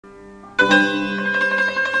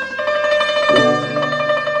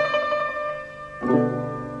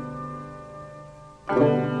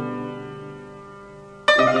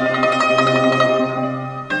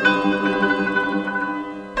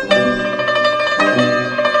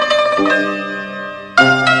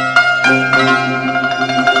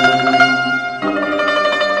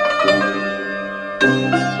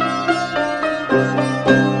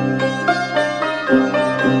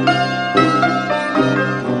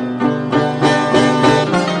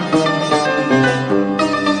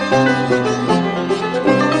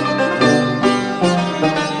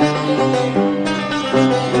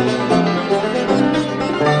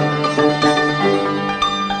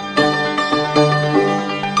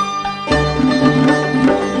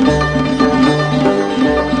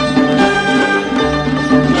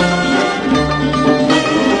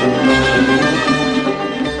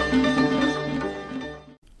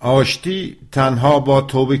آشتی تنها با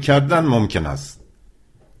توبه کردن ممکن است.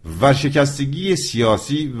 ورشکستگی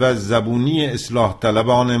سیاسی و زبونی اصلاح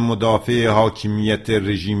طلبان مدافع حاکمیت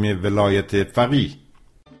رژیم ولایت فقیه.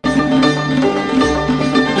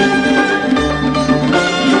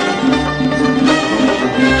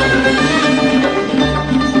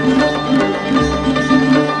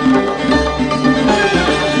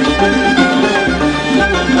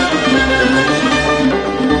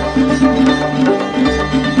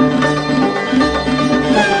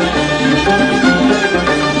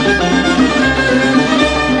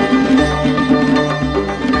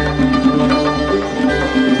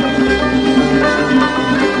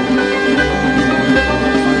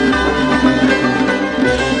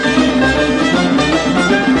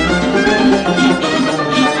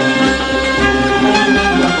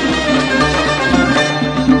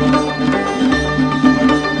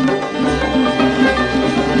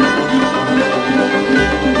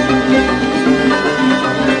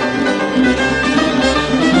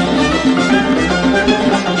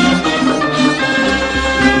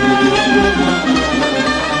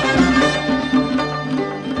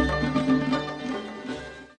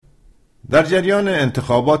 در جریان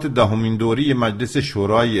انتخابات دهمین دوره مجلس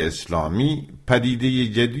شورای اسلامی، پدیدۀ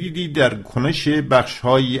جدیدی در کنش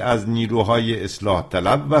بخش‌هایی از نیروهای اصلاح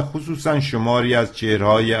طلب و خصوصا شماری از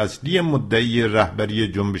چهره‌های اصلی مدعی رهبری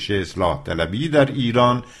جنبش اصلاح طلبی در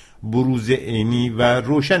ایران بروز عینی و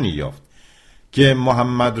روشنی یافت که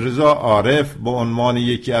محمد رضا عارف به عنوان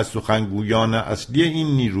یکی از سخنگویان اصلی این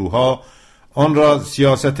نیروها آن را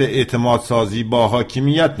سیاست اعتماد سازی با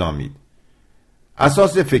حاکمیت نامید.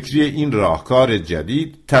 اساس فکری این راهکار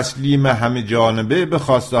جدید تسلیم همه جانبه به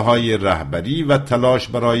خواسته های رهبری و تلاش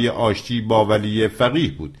برای آشتی با ولی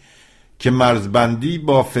فقیه بود که مرزبندی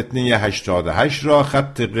با فتنه 88 را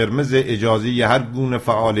خط قرمز اجازه هر گونه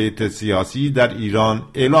فعالیت سیاسی در ایران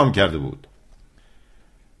اعلام کرده بود.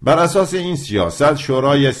 بر اساس این سیاست،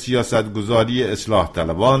 شورای سیاستگزاری اصلاح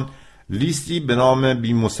طلبان لیستی به نام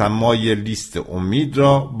بی‌مسمای لیست امید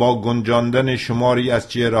را با گنجاندن شماری از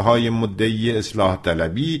چهره‌های مدعی اصلاح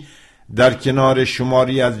طلبی در کنار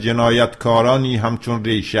شماری از جنایتکارانی همچون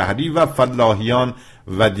ری شهری و فلاحیان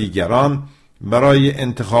و دیگران برای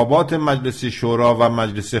انتخابات مجلس شورا و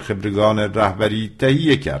مجلس خبرگان رهبری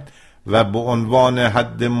تهیه کرد و به عنوان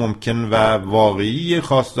حد ممکن و واقعی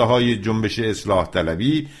خواسته های جنبش اصلاح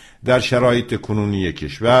طلبی در شرایط کنونی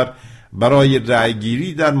کشور برای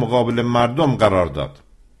رأیگیری در مقابل مردم قرار داد.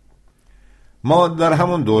 ما در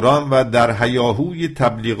همون دوران و در هیاهوی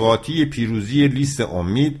تبلیغاتی پیروزی لیست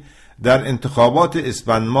امید در انتخابات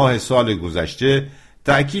اسفند ماه سال گذشته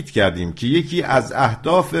تأکید کردیم که یکی از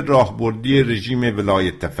اهداف راهبردی رژیم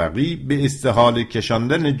ولایت فقیه به استحال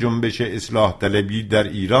کشاندن جنبش اصلاح طلبی در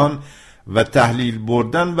ایران و تحلیل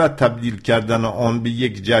بردن و تبدیل کردن آن به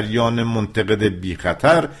یک جریان منتقد بی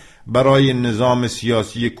خطر برای نظام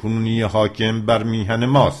سیاسی کنونی حاکم بر میهن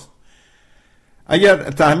ماست. اگر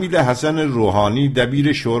تحمیل حسن روحانی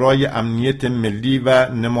دبیر شورای امنیت ملی و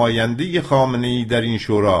نماینده خامنه‌ای در این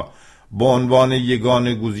شورا به عنوان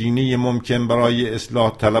یگانه گزینه ممکن برای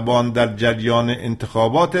اصلاح طلبان در جریان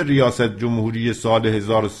انتخابات ریاست جمهوری سال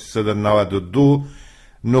 1392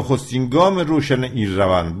 نخستین گام روشن این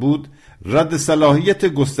روند بود، رد صلاحیت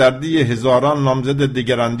گسترده هزاران نامزد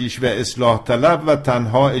دگراندیش و اصلاح طلب و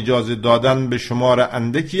تنها اجازه دادن به شمار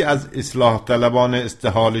اندکی از اصلاح طلبان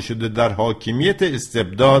استحاله شده در حاکمیت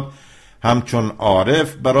استبداد همچون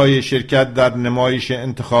عارف برای شرکت در نمایش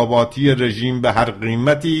انتخاباتی رژیم به هر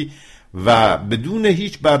قیمتی و بدون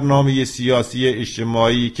هیچ برنامه سیاسی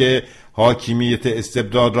اجتماعی که حاکمیت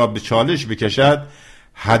استبداد را به چالش بکشد،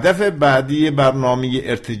 هدف بعدی برنامه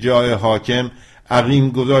ارتجاع حاکم عقیم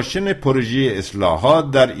گذاشتن پروژه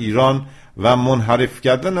اصلاحات در ایران و منحرف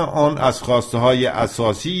کردن آن از خواسته های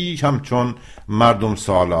اساسی همچون مردم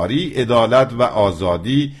سالاری، عدالت و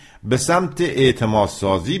آزادی به سمت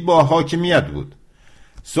اعتمادسازی با حاکمیت بود.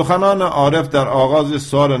 سخنان عارف در آغاز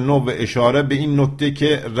سال نو و اشاره به این نکته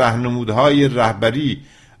که راهنمودهای رهبری،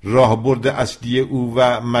 راهبرد اصلی او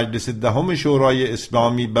و مجلس دهم شورای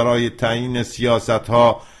اسلامی برای تعیین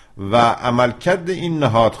سیاستها و عملکرد این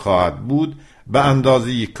نهاد خواهد بود، به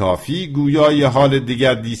اندازه کافی گویای حال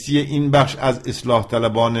دگردیسی این بخش از اصلاح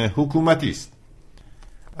طلبان حکومتی است.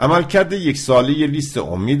 عملکرد یک ساله لیست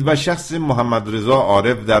امید و شخص محمد رضا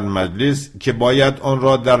عارف در مجلس که باید آن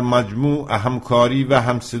را در مجموع همکاری و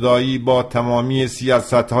همصدایی با تمامی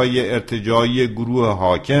سیاست‌های ارتجاعی گروه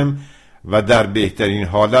حاکم و در بهترین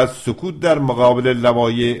حالت سکوت در مقابل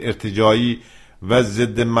لوایح ارتجاعی و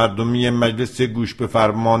ضد مردمی مجلس گوش به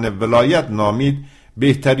فرمان ولایت نامید،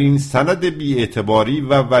 بهترین سند بی‌اعتباری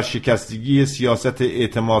و ورشکستگی سیاست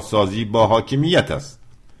اعتمادسازی با حاکمیت است.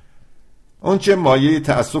 آنچه مایه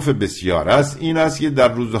تأسف بسیار است این است که در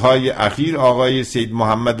روزهای اخیر آقای سید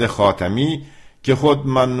محمد خاتمی که خود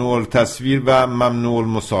ممنوع التصویر و ممنوع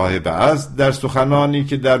المصاحبه است، در سخنانی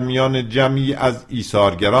که در میان جمعی از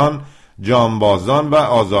ایثارگران، جانبازان و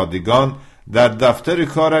آزادگان در دفتر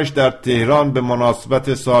کارش در تهران به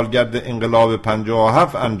مناسبت سالگرد انقلاب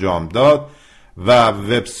 57 انجام داد و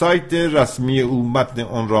وبسایت رسمی او متن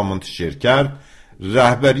آن را منتشر کرد،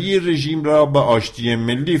 رهبری رژیم را به آشتی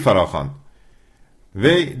ملی فراخواند.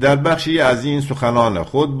 وی در بخشی از این سخنان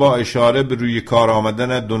خود با اشاره به روی کار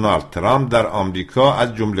آمدن دونالد ترامپ در آمریکا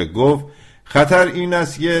از جمله گفت خطر این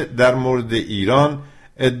است که در مورد ایران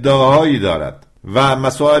ادعاهایی دارد و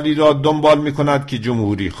مسائلی را دنبال می کند که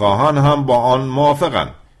جمهوری خواهان هم با آن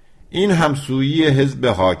موافقند. این همسویی حزب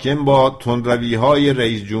حاکم با تندروی‌های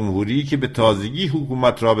رئیس جمهوری که به تازگی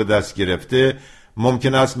حکومت را به دست گرفته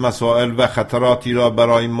ممکن است مسائل و خطراتی را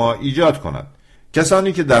برای ما ایجاد کند.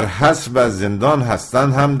 کسانی که در حبس و زندان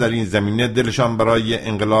هستند هم در این زمینه دلشان برای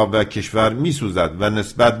انقلاب و کشور می‌سوزد و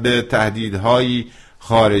نسبت به تهدیدهای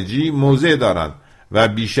خارجی موضع دارند و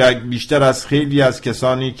بیشک بیشتر از خیلی از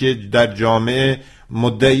کسانی که در جامعه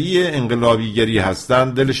مدعی انقلابیگری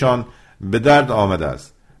هستند دلشان به درد آمده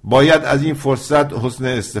است. باید از این فرصت حسن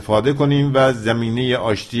استفاده کنیم و زمینه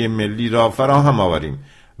آشتی ملی را فراهم آوریم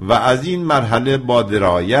و از این مرحله با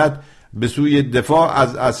درایت به سوی دفاع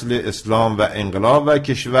از اصل اسلام و انقلاب و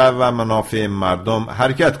کشور و منافع مردم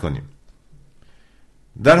حرکت کنیم.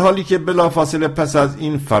 در حالی که بلافاصله پس از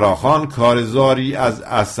این فراخوان کارزاری از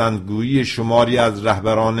احسنگویی شماری از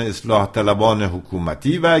رهبران اصلاح طلبان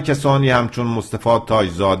حکومتی و کسانی همچون مصطفی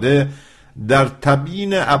تاجزاده در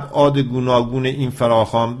تبیین ابعاد گوناگون این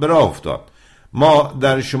فراخوان به راه افتاد. ما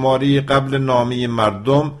در شماره قبل نامه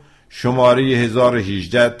مردم شماره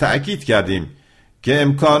 1018 تأکید کردیم که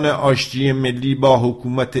امکان آشتی ملی با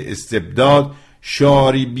حکومت استبداد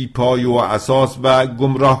شعاری بی پای و اساس و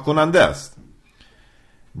گمراه کننده است.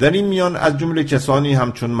 در این میان از جمله کسانی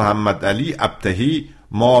همچون محمد ابتهی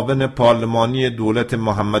معاون پارلمانی دولت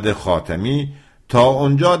محمد خاتمی تا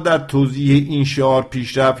آنجا در توضیح این شعار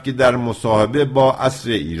پیش رفت که در مصاحبه با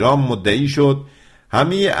عصر ایران مدعی شد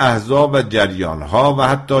همه احزاب و جریانها و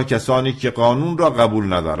حتی کسانی که قانون را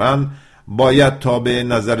قبول ندارند باید تابع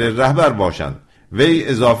نظر رهبر باشند. وی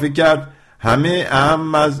اضافه کرد همه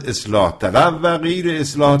اهم از اصلاح طلب و غیر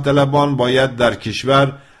اصلاح طلبان باید در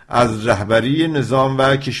کشور از رهبری نظام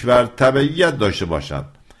و کشور تبعیت داشته باشند.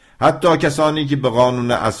 حتی کسانی که به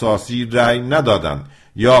قانون اساسی رأی ندادند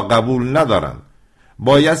یا قبول ندارند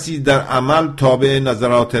بایستی در عمل تابع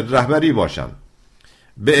نظرات رهبری باشند.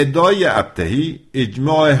 به ادعای ابتهی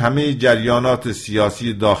اجماع همه جریانات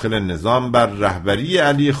سیاسی داخل نظام بر رهبری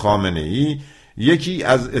علی خامنه‌ای یکی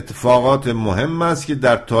از اتفاقات مهم است که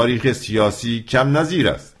در تاریخ سیاسی کم نظیر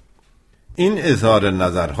است. این اظهار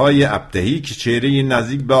نظرهای ابتهی که چهره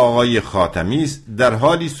نزدیک به آقای خاتمی است در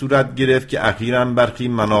حالی صورت گرفت که اخیراً برخی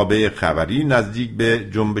منابع خبری نزدیک به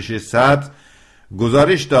جنبش صدر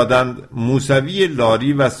گزارش دادند موسوی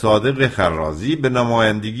لاری و صادق خرازی به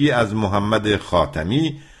نمایندگی از محمد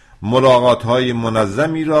خاتمی ملاقات‌های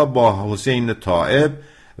منظمی را با حسین طائب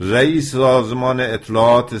رئیس سازمان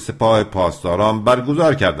اطلاعات سپاه پاسداران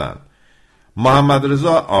برگزار کردند. محمد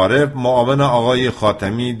رضا عارف معاون آقای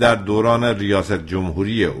خاتمی در دوران ریاست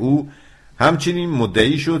جمهوری او همچنین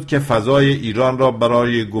مدعی شد که فضای ایران را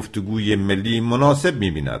برای گفتگوی ملی مناسب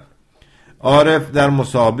می‌بیند. عارف در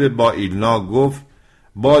مصاحبه با ایلنا گفت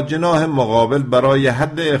با جناح مقابل برای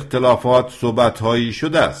حل اختلافات صحبت‌هایی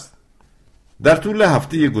شده است. در طول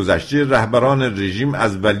هفته گذشته رهبران رژیم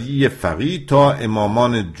از ولی فقیه تا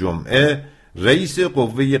امامان جمعه، رئیس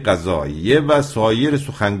قوه قضاییه و سایر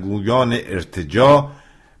سخنگویان ارتجاع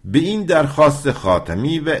به این درخواست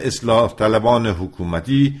خاتمی و اصلاح طلبان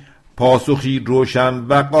حکومتی پاسخی روشن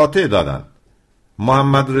و قاطع دادند.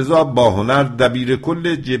 محمد رضا باهنر دبیر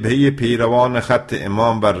کل جبهه پیروان خط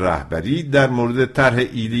امام و رهبری در مورد طرح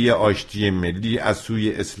ایده آشتی ملی از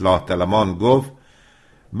سوی اصلاح طلبان گفت: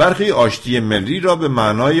 برخی آشتی ملی را به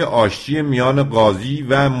معنای آشتی میان قاضی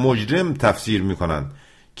و مجرم تفسیر می‌کنند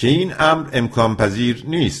که این امر امکان پذیر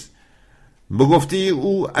نیست. به گفته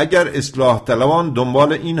او اگر اصلاح طلبان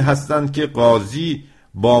دنبال این هستند که قاضی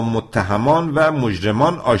با متهمان و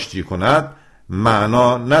مجرمان آشتی کند،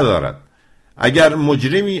 معنا ندارد. اگر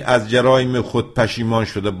مجرمی از جرایم خود پشیمان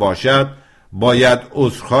شده باشد، باید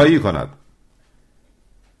عذرخواهی کند.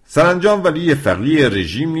 سرانجام ولی فقیه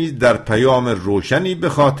رژیم نیز در پیام روشنی به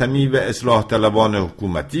خاتمی و اصلاح طلبان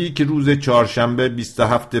حکومتی که روز چهارشنبه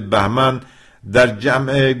 27 بهمن در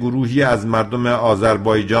جمع گروهی از مردم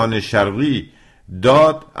آذربایجان شرقی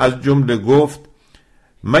داد، از جمله گفت: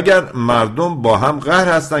 مگر مردم با هم قهر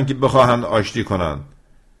هستند که بخواهند آشتی کنند؟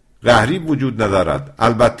 قهری وجود ندارد.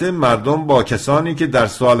 البته مردم با کسانی که در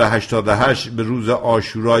سال 88 به روز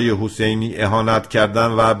عاشورای حسینی اهانت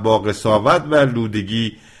کردند و با قساوت و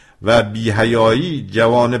لودگی و بی‌حیایی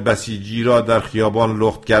جوان بسیجی را در خیابان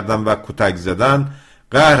لخت کردند و کتک زدند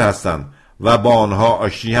قهر هستند و با آنها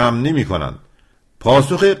آشتی هم نمی کنند.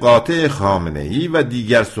 پاسخ قاطع خامنه‌ای و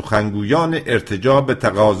دیگر سخنگویان ارتجاع به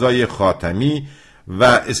تقاضای خاتمی و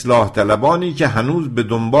اصلاح طلبانی که هنوز به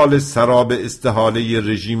دنبال سراب استحاله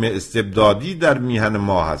رژیم استبدادی در میهن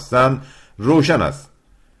ما هستند روشن است.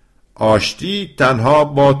 آشتی تنها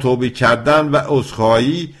با توبه کردن و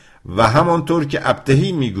عذرخواهی و همانطور که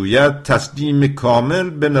ابطحی میگوید تسلیم کامل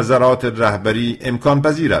به نظرات رهبری امکان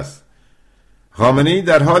پذیر است. خامنه‌ای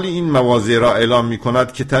در حال این مواضع را اعلام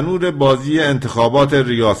می‌کند که تنور بازی انتخابات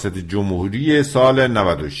ریاست جمهوری سال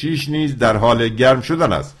 96 نیز در حال گرم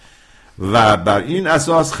شدن است و بر این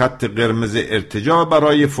اساس خط قرمز ارتجاع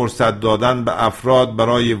برای فرصت دادن به افراد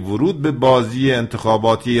برای ورود به بازی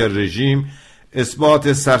انتخاباتی رژیم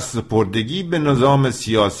اثبات سرسپردگی به نظام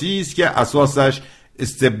سیاسی است که اساسش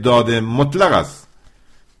استبداد مطلق است.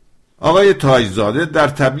 آقای تاج‌زاده در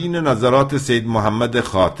تبیین نظرات سید محمد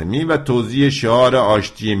خاتمی و توضیح شعار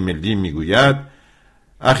آشتی ملی میگوید: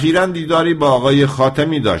 اخیراً دیداری با آقای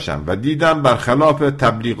خاتمی داشتم و دیدم برخلاف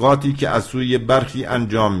تبلیغاتی که از سوی برخی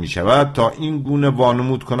انجام می شود تا این گونه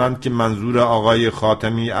وانمود کنند که منظور آقای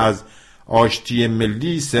خاتمی از آشتی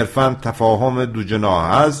ملی صرفاً تفاهم دو جناح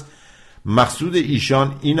است، مقصود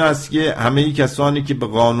ایشان این است که همه کسانی که به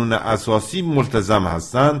قانون اساسی ملتزم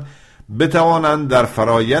هستند بتوانند در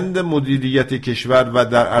فرایند مدیریت کشور و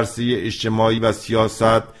در عرصه اجتماعی و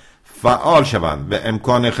سیاست فعال شوند و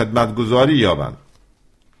امکان خدمتگزاری یابند.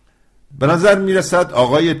 به نظر می رسد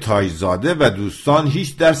آقای تاج‌زاده و دوستان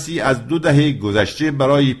هیچ درسی از 2 دهه گذشته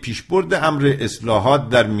برای پیشبرد امر اصلاحات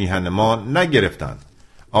در میهن ما نگرفتند.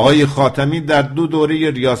 آقای خاتمی در 2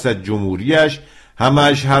 دوره ریاست جمهوریش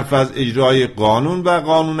همش حرف از اجرای قانون و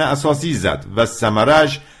قانون اساسی زد و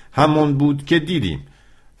ثمرش همون بود که دیدیم.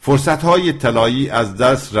 فرصت‌های طلایی از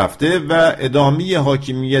دست رفته و ادامه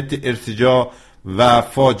حاکمیت ارتجاع و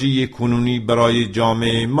فاجعه کنونی برای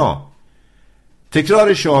جامعه ما.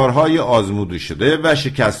 تکرار شعارهای آزموده شده و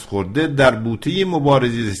شکست خورده در بوته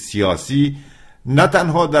مبارزه سیاسی نه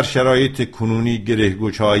تنها در شرایط کنونی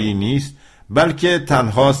گره‌گشایی نیست، بلکه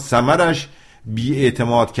تنها ثمرش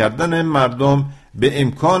بی‌اعتماد کردن مردم به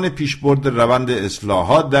امکان پیشبرد روند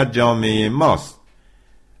اصلاحات در جامعه ماست.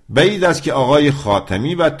 بعید است که آقای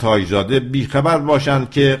خاتمی و تاج‌زاده بیخبر باشند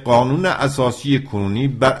که قانون اساسی کنونی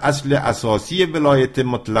بر اصل اساسی ولایت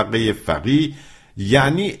مطلقه فقیه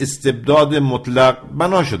یعنی استبداد مطلق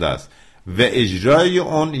بنا شده است و اجرای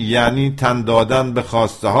آن یعنی تن دادن به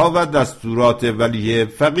خواسته ها و دستورات ولی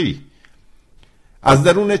فقیه. از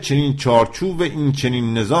درون چنین چارچوب و این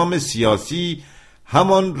چنین نظام سیاسی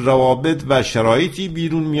همان روابط و شرایطی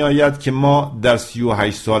بیرون می آید که ما در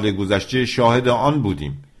 38 سال گذشته شاهد آن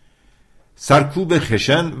بودیم. سرکوب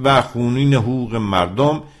خشن و خونین حقوق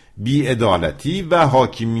مردم، بی‌عدالتی و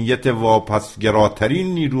حاکمیت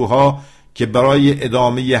واپسگراترین نیروها که برای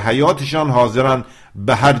ادامه حیاتشان حاضرند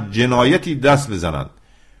به هر جنایتی دست بزنند.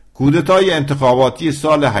 کودتای انتخاباتی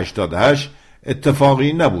سال 88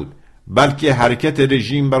 اتفاقی نبود، بلکه حرکت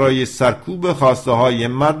رژیم برای سرکوب خواسته های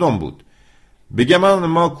مردم بود. به گمان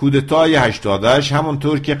ما کودتای 88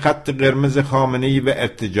 همونطور که خط قرمز خامنه‌ای و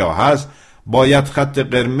ارتجاع هست، باید خط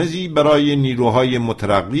قرمزی برای نیروهای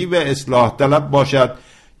مترقی و اصلاح طلب باشد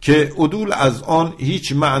که عدول از آن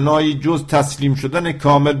هیچ معنای جز تسلیم شدن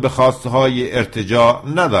کامل به خواسته های ارتجاع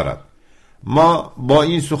ندارد. ما با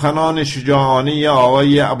این سخنان شجاعانه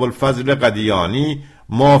آقای ابوالفضل قدیانی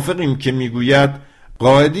موافقیم که میگوید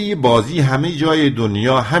قاعده بازی همه جای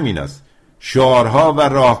دنیا همین است. شعارها و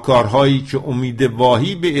راهکارهایی که امید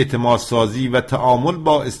واهی به اعتماد سازی و تعامل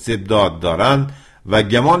با استبداد دارند و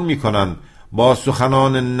گمان می‌کنند با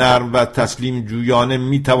سخنان نرم و تسلیم جویانه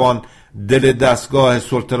میتوان دل دستگاه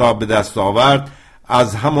سلطه را به دست آورد،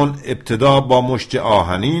 از همان ابتدا با مشت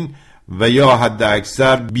آهنین و یا حد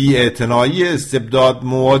اکثر بی‌اعتنایی استبداد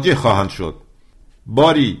مواجه خواهند شد.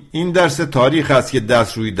 باری این درس تاریخ است که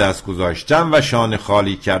دست روی دست گذاشتن و شانه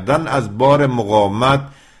خالی کردن از بار مقاومت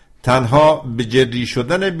تنها به جدی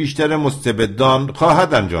شدن بیشتر مستبدان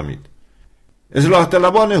خواهد انجامید. اصلاح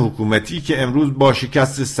طلبان حکومتی که امروز با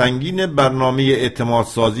شکست سنگین برنامه اعتماد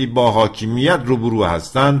سازی با حاکمیت روبرو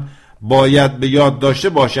هستند باید به یاد داشته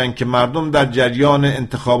باشند که مردم در جریان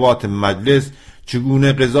انتخابات مجلس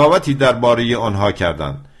چگونه قضاوتی درباره آنها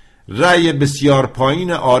کردند. رأی بسیار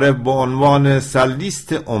پایین عارف با عنوان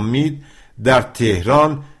سرلیست امید در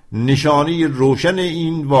تهران نشانه روشن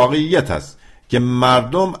این واقعیت است که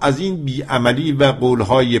مردم از این بیعملی و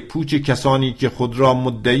قولهای پوچ کسانی که خود را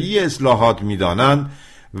مدعی اصلاحات می‌دانند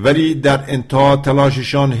ولی در انتها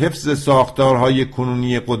تلاششان حفظ ساختارهای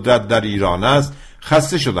کنونی قدرت در ایران است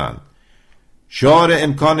خسته شدند. شعار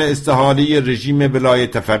امکان استحاله رژیم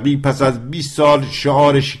ولایت فقیه پس از 20 سال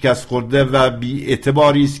شعار شکست خورده و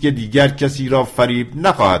بی‌اعتباری است که دیگر کسی را فریب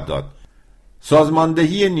نخواهد داد.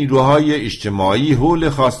 سازماندهی نیروهای اجتماعی حول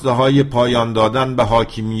خواسته‌های پایان دادن به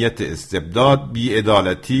حاکمیت استبداد،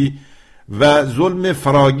 بی‌عدالتی و ظلم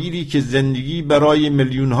فراگیری که زندگی برای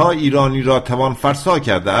میلیون‌ها ایرانی را توان فرسا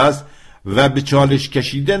کرده است و به چالش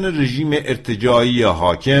کشیدن رژیم ارتجاعی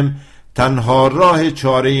حاکم تنها راه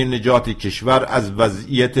چاره نجات کشور از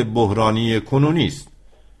وضعیت بحرانی کنونی است.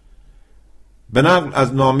 به نقل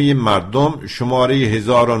از نامه مردم شماره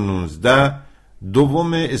 1019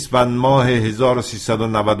 دوم اسفند ماه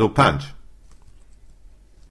 1395